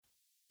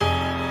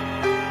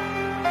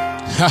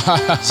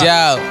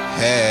Yo.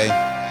 Hey.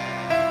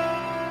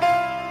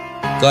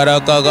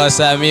 Coroco,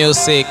 Goza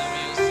Music.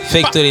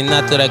 Victory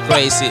Natural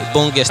Crazy.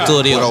 Bungie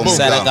Studio.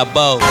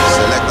 Saragabo.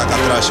 Selecta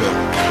Katracho.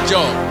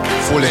 Yo.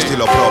 Full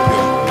estilo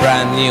propio.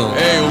 Brand new.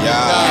 Ey,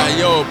 humildad,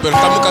 yo. Pero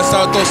estamos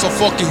cansados de todos esos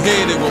fucking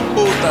haters,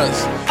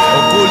 putas.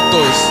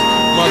 Ocultos.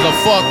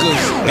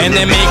 Motherfuckers.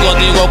 Enemigos,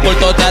 digo,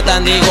 ocultos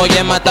tratan, digo,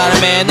 de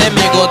matarme.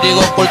 Enemigos,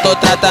 digo, ocultos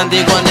tratan,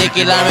 digo,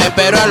 aniquilarme.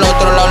 Pero al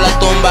otro lado la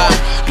tumba,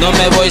 no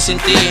me voy sin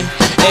ti.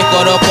 Es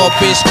Coroco,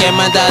 pitch, que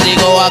manda,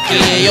 digo,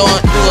 aquí. Yo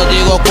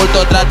digo,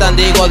 ocultos tratan,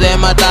 digo, de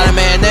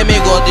matarme.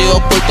 Enemigos, digo,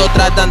 ocultos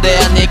tratan de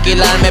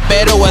aniquilarme.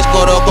 Pero es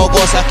Coroco,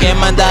 cosas que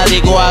manda,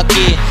 digo,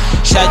 aquí.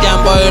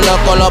 Shayan boy,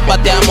 loco, lo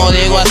pateamos,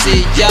 digo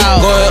así, ya.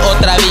 Coge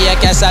otra vía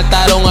que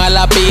asaltaron a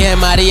la Virgen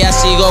María.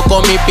 Sigo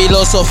con mi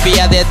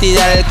filosofía de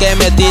tirar el que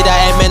me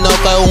tira. Es menos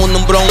que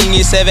un bron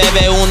y se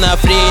bebe una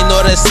free y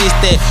no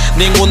resiste.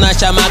 Ninguna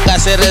chamaca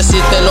se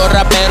resiste. Los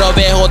raperos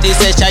viejos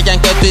dice Shayan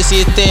que tú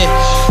hiciste.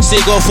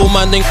 Sigo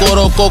fumando en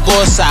Coroco,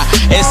 Goza.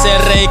 Ese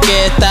rey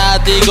que está,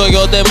 digo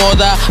yo, de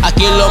moda.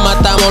 Aquí lo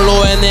matamos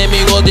los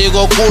enemigos,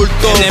 digo,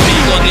 ocultos.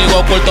 Enemigos, digo,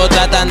 ocultos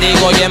tratan,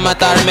 digo, de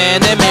matarme.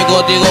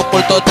 Enemigos, digo,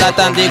 ocultos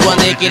tratan, digo,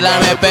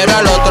 aniquilarme. Pero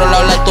al otro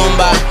lado la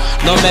tumba,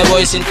 no me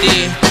voy sin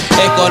ti.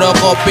 Es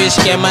Coroco, pitch,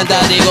 que manda,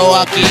 digo,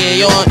 aquí.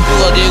 Yo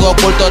digo,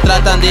 ocultos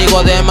tratan,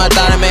 digo, de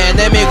matarme.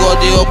 Enemigos,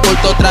 digo,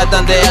 ocultos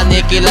tratan de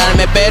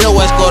aniquilarme.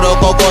 Pero es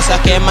Coroco, cosas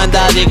que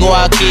manda, digo,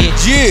 aquí.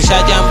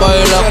 Shayan boy,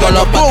 loco,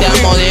 lo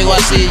pateamos, digo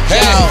así,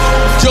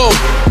 yo.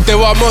 Te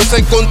vamos a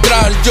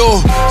encontrar,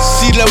 yo.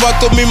 Si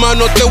levanto mi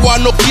mano te voy a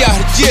noquear,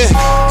 yeah.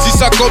 Si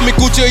saco mi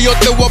cuchillo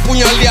te voy a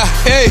apuñalear,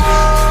 hey.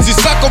 Si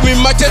saco mi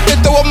machete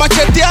te voy a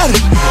machetear.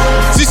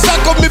 Si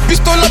saco mi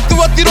pistola te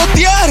voy a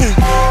tirotear,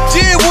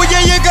 yeah. Voy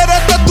a llegar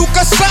hasta tu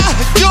casa,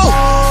 yo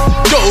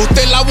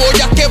te la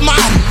voy a quemar,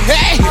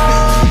 hey.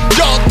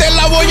 Yo te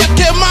la voy a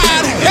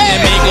quemar, hey.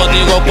 Enemigos,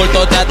 digo,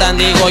 ocultos tratan,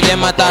 digo, de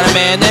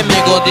matarme.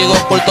 Enemigos, digo,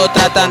 ocultos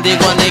tratan,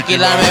 digo,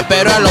 aniquilarme.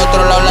 Pero al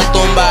otro lado la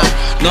tumba,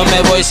 no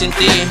me voy sin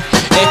ti.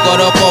 Es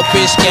Coroco,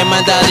 pitch, que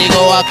manda,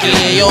 digo,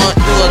 aquí. Yo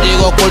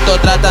digo,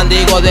 ocultos tratan,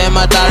 digo, de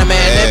matarme.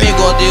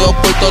 Enemigos, digo,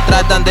 ocultos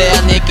tratan de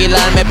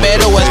aniquilarme.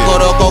 Pero es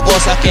Coroco,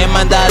 cosas que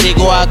manda,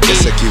 digo, aquí.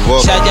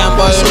 Shayan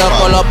boy,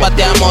 loco, lo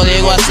pateamos,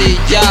 digo así,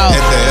 ya.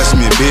 Esta es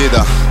mi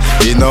vida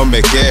y no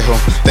me quejo,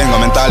 tengo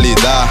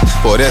mentalidad,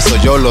 por eso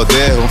yo lo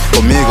dejo.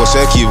 Conmigo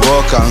se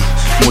equivocan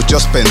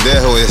muchos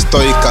pendejos,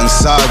 estoy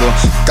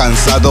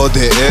cansado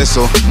de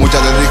eso. Mucha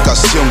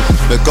dedicación,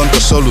 me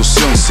encuentro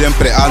solución.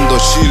 Siempre ando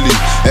chilling,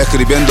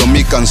 escribiendo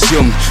mi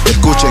canción.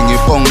 Escuchen y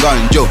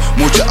pongan yo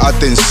mucha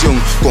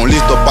atención. Con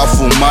listo pa'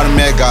 fumar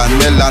me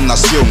gané la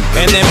nación.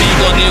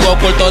 Enemigos, digo,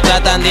 ocultos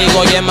tratan,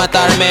 digo, de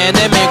matarme.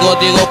 Enemigos,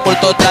 digo,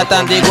 ocultos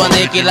tratan, digo,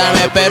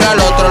 aniquilarme. Pero al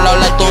otro lado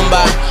la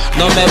tumba,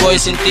 no me voy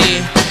sin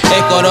ti.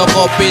 Es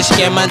Coroco, pitch,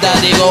 que manda,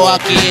 digo,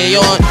 aquí.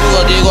 Yo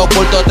digo,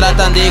 ocultos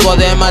tratan, digo,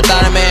 de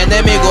matarme.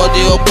 Enemigos,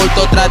 digo,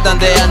 ocultos tratan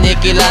de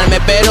aniquilarme.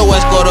 Pero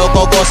es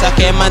Coroco, cosas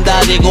que manda,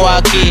 digo,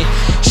 aquí.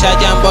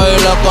 Shayan boy,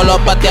 loco, lo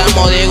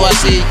pateamos, digo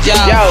así,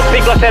 ya. Yo,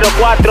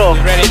 504,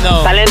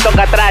 talento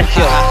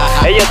Katracho.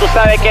 Ellos, tú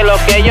sabes que lo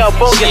que yo,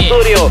 Bungie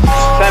Studio,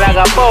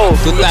 Saragabo,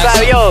 tú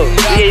sabes yo,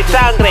 DJ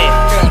Sangre.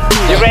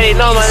 You ready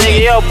know, my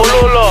nigga, yo,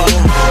 Pululo.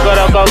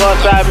 Coroco,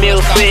 Goza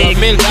Music.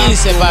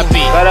 2015,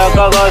 papi.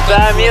 Coroco,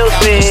 Goza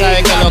Music. Tú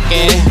sabes que lo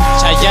que es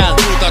Shayan.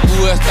 ¿Qué puta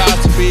tú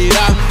estás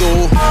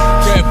mirando?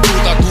 ¿Qué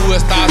puta tú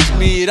estás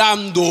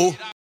mirando?